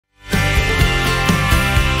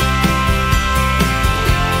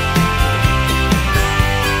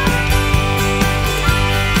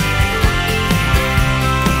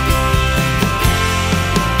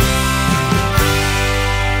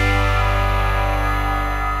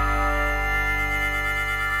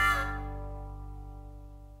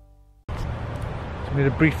Made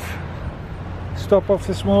a brief stop off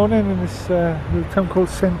this morning in this little town called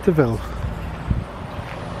Centerville.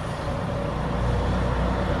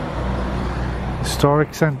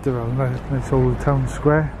 Historic Centerville, nice old town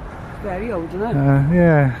square. Very old, isn't it?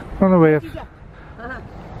 Yeah, on our way up.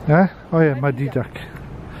 Yeah? Oh yeah, Muddy Duck.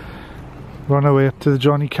 We're on our way up to the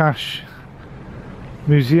Johnny Cash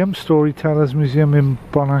Museum, Storytellers Museum in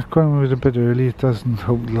Bon Aqua. We were a bit early, it doesn't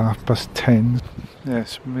hold till 10:30.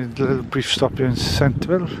 Yes, we made a little brief stop here in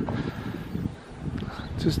Centerville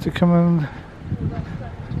just to come and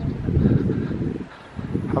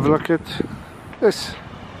have a look at this.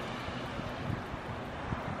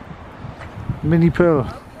 Minnie Pearl.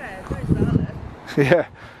 Yeah,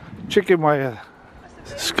 chicken wire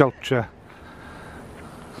sculpture.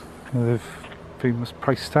 The famous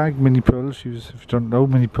price tag, Minnie Pearl. She was, if you don't know,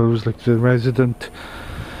 Minnie Pearl was like the resident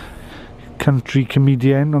country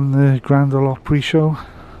comedian on the Grand Ole Opry show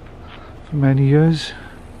for many years.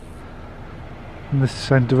 And this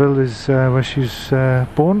Centerville is where she was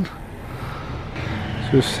born.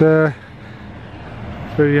 So it's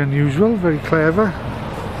very unusual, very clever.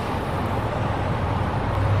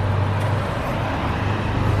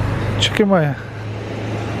 Chicken wire.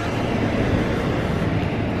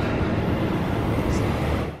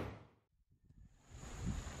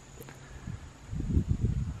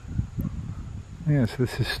 Yes,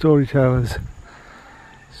 this is Storytellers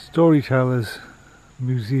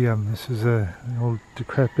Museum. This is an old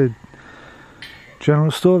decrepit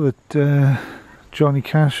general store that Johnny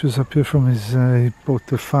Cash was up here from his, he bought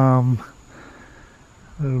the farm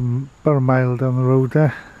about a mile down the road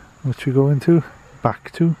there, which we're going to,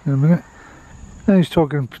 back to in a minute. And he's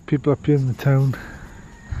talking to people up here in the town.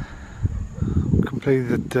 Complained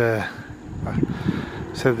that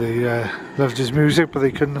said they loved his music, but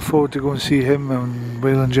they couldn't afford to go and see him and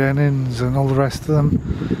Waylon Jennings and all the rest of them.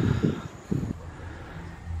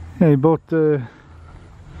 Yeah, he bought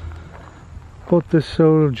this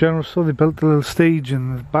old general store. They built a little stage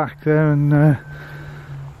in the back there, and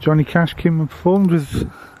Johnny Cash came and performed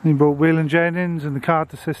with. He brought Waylon Jennings and the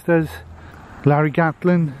Carter Sisters, Larry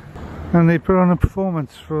Gatlin, and they put on a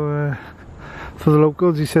performance for the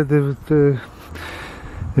locals. He said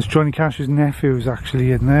it's Johnny Cash's nephew was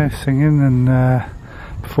actually in there singing and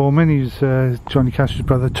performing. He's Johnny Cash's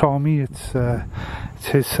brother Tommy. It's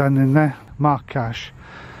his son in there, Mark Cash.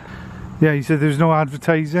 Yeah, he said there was no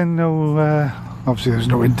advertising, no obviously there was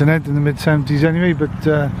no internet in the mid-70s anyway, but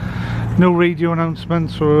no radio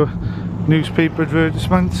announcements or newspaper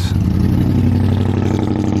advertisements.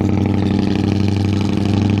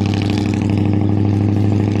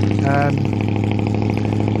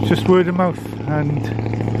 Just word of mouth, and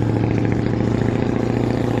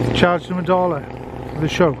charged them $1 for the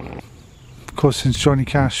show. Of course, since Johnny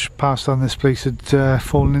Cash passed on, this place had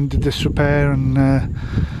fallen into disrepair, and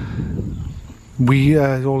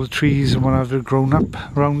all the trees and whatever had grown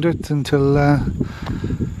up around it until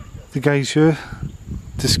the guys here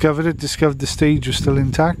discovered the stage was still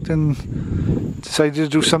intact and decided to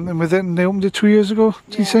do something with it, and they opened it 2 years ago,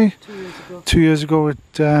 did you say? 2 years ago. 2 years ago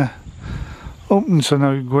it opened, so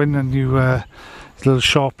now you go in and you there's a little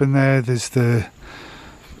shop in there. There's the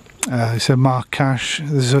it's a Mark Cash.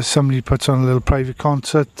 There's somebody puts on a little private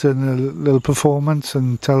concert and a little performance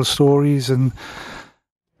and tells stories and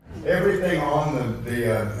everything on the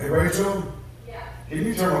hey Rachel, yeah. Can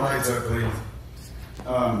you turn the lights up, please?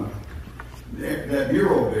 That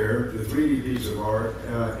mural there, the 3D piece of art,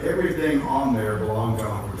 everything on there belonged to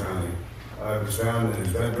Uncle Johnny. It was found in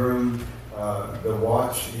his bedroom. The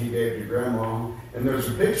watch he gave to Grandma, and there's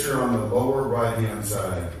a picture on the lower right-hand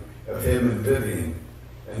side of him and Vivian,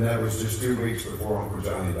 and that was just 2 weeks before Uncle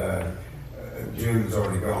Johnny died. June was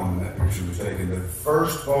already gone when that picture was taken. The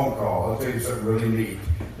first phone call, I'll tell you something really neat.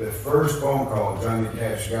 The first phone call Johnny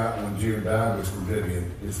Cash got when June died was from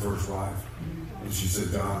Vivian, his first wife. And she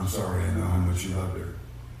said, "John, I'm sorry, I know how much you loved her."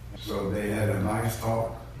 So they had a nice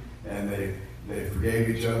talk, and they forgave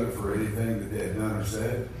each other for anything that they had done or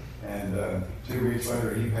said. And 2 weeks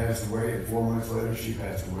later, he passed away, and 4 months later, she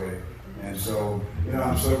passed away. And so, you know,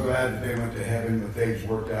 I'm so glad that they went to heaven, that things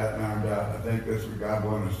worked out and ironed out. I think that's what God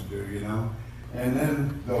wanted us to do, you know. And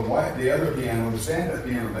then the other piano, the stand-up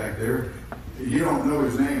piano back there, you don't know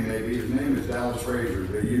his name maybe. His name is Dallas Frazier,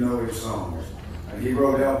 but you know his songs. And he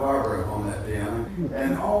wrote El Barbara on that piano.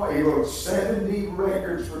 And he wrote 70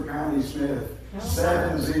 records for Connie Smith.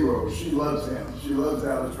 70. She loves him. She loves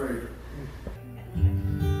Dallas Frazier.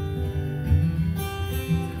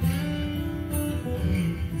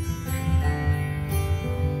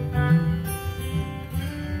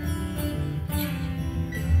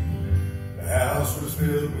 The house was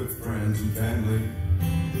filled with friends and family.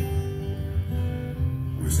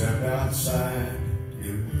 stepped outside, he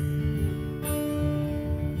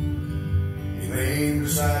leaned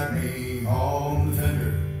beside me on the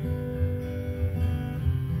fender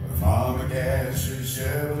of Mama Cash's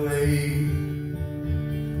Chevrolet.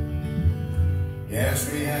 He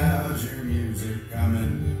asked me, how's your music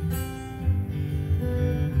coming?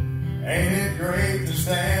 Ain't it great to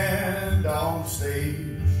stand on stage?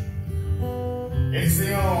 It's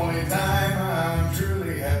the only time I'm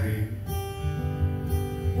truly happy.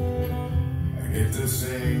 I get to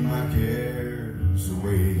sing my cares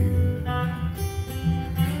away.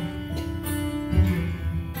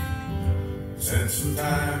 Said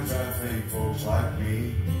sometimes I think folks like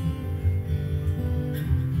me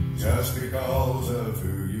just because of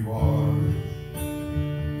who you are.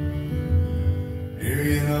 Do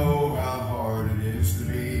you know how hard it is to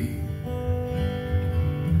be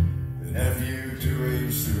the nephew to a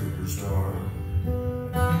superstar?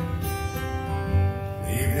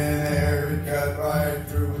 The evening air had cut right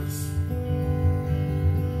through us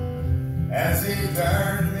as he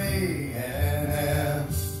turned to me and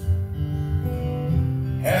asked,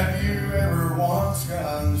 have you ever once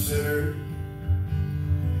considered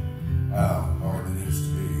how hard it is to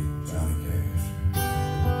be Johnny Cash?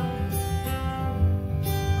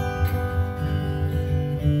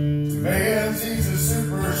 To millions he's a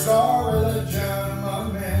superstar, a legend among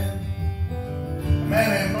men, a man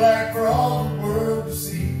in black for all the world to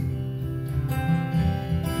see.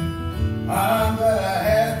 I'm glad I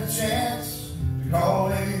had the chance to call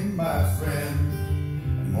him my friend,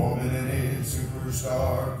 and more than any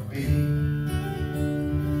superstar could be.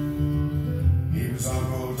 He was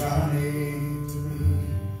Uncle Johnny to me.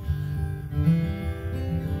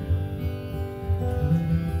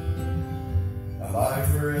 Now life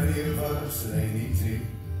for any of us, it ain't easy,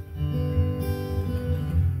 and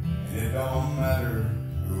it don't matter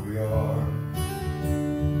who we are.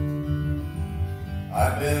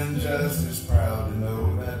 I've been just as proud to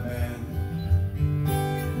know that man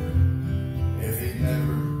if he'd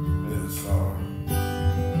never been a star.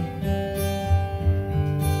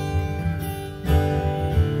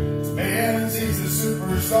 To millions he's a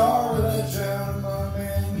superstar, a legend among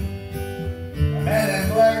men, a man in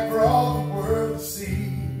black for all the world to see.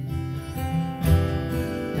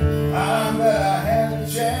 I'm glad I had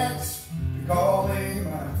the chance to call him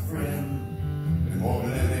my friend, and more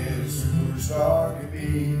than any superstar could be.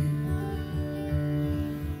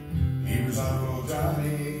 He was Uncle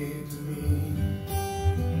Johnny to me.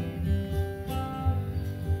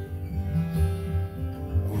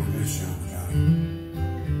 Oh, we miss you, Uncle Johnny.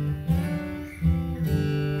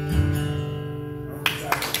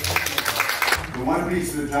 The one piece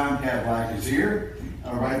of the Tomcat black is here,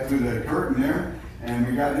 right through the curtain there, and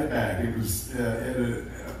we got it back. It was at a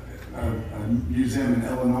museum in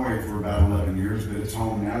Illinois for about 11 years, but it's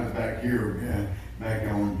home now. It's back here, back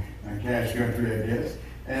on Cash Country, I guess.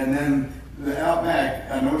 And then the out back,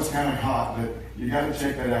 I know it's kind of hot, but you got to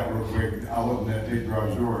check that out real quick. I'll open that big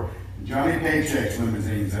garage door. Johnny Paycheck's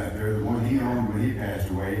limousines out there, the one he owned when he passed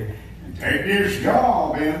away. And take this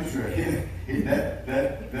job, man.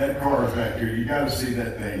 That car is back here. You got to see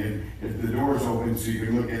that thing. And if the door's open so you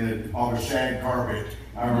can look in it, all the shag carpet.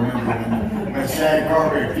 I remember when shag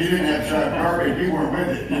carpet, if you didn't have shag carpet, you weren't with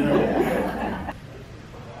it, you know.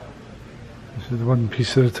 This is the one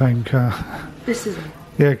piece at a time car. This is it.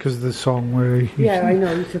 Yeah, because the song where he... Yeah, I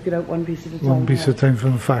know, you took it out one piece at a time. One piece at a time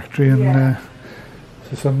from the factory, and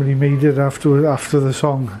so somebody made it after the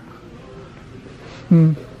song.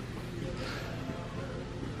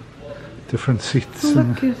 Different seats. Oh,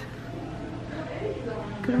 look good.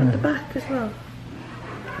 Good on the back as well.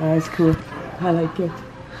 Oh, it's cool. I like it.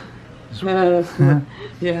 That's cool.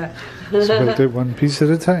 Yeah. It's about it one piece at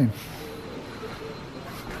a time.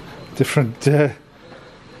 Different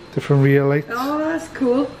rear lights. Oh, that's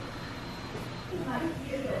cool.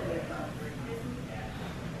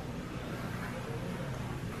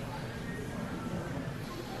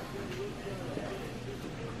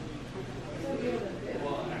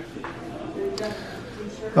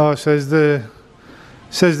 Oh, it says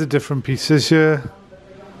the different pieces here.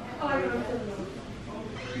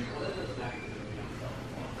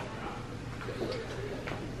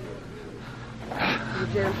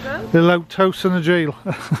 Little outhouse and a jail.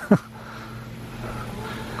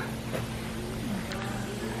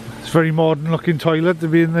 It's a very modern looking toilet to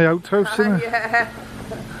be in the outhouse, isn't it? Yeah.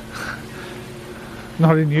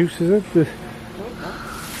 Not in use, is it?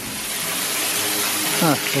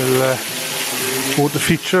 We'll water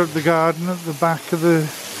feature of the garden at the back of the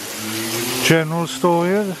general store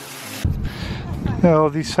here. Yeah, all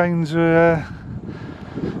these signs are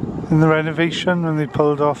in the renovation when they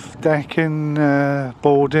pulled off decking,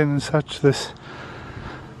 boarding and such. These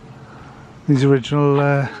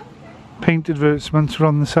original paint advertisements are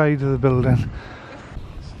on the side of the building.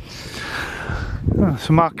 Oh,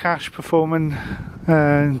 so Mark Cash performing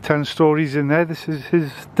and telling stories in there. This is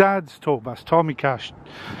his dad's tour bus, Tommy Cash,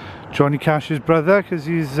 Johnny Cash's brother, because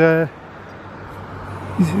he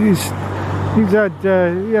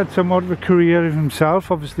had somewhat of a career of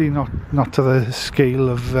himself, obviously not to the scale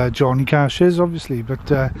of Johnny Cash's, obviously,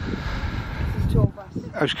 but I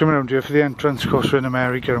was coming around here for the entrance. Of course we're in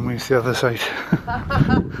America and we're the other side.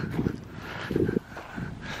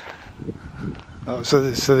 Oh, so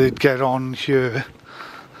they'd get on here.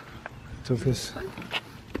 So this,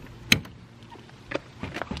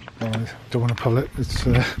 I don't want to pull it. It's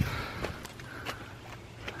no,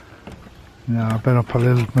 I better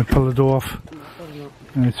pull the door off.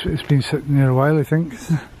 And it's been sitting there a while, I think.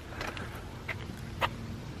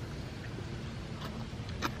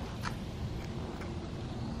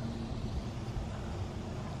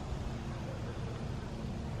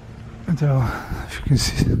 I don't know if you can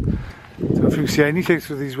see. I don't know if you can see anything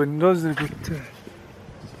through these windows. They're a bit.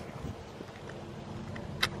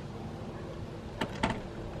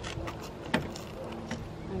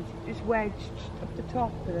 It's wedged up the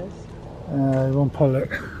top of this. I won't pull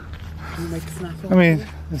it. I mean,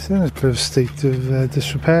 it's in a bit of state of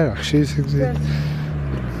disrepair, actually.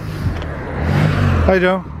 I don't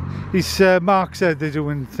know. Mark said they're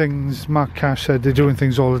doing things. Mark Cash said they're doing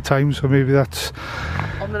things all the time, so maybe that's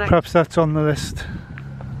perhaps that's on the list.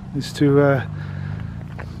 Is to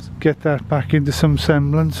get that back into some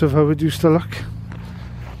semblance of how it used to look.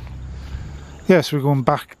 Yes, we're going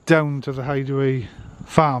back down to the Hideaway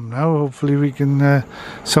Farm now. Hopefully we can,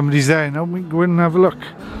 somebody's there now, we can go in and have a look.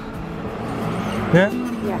 Yeah?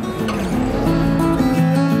 Yeah.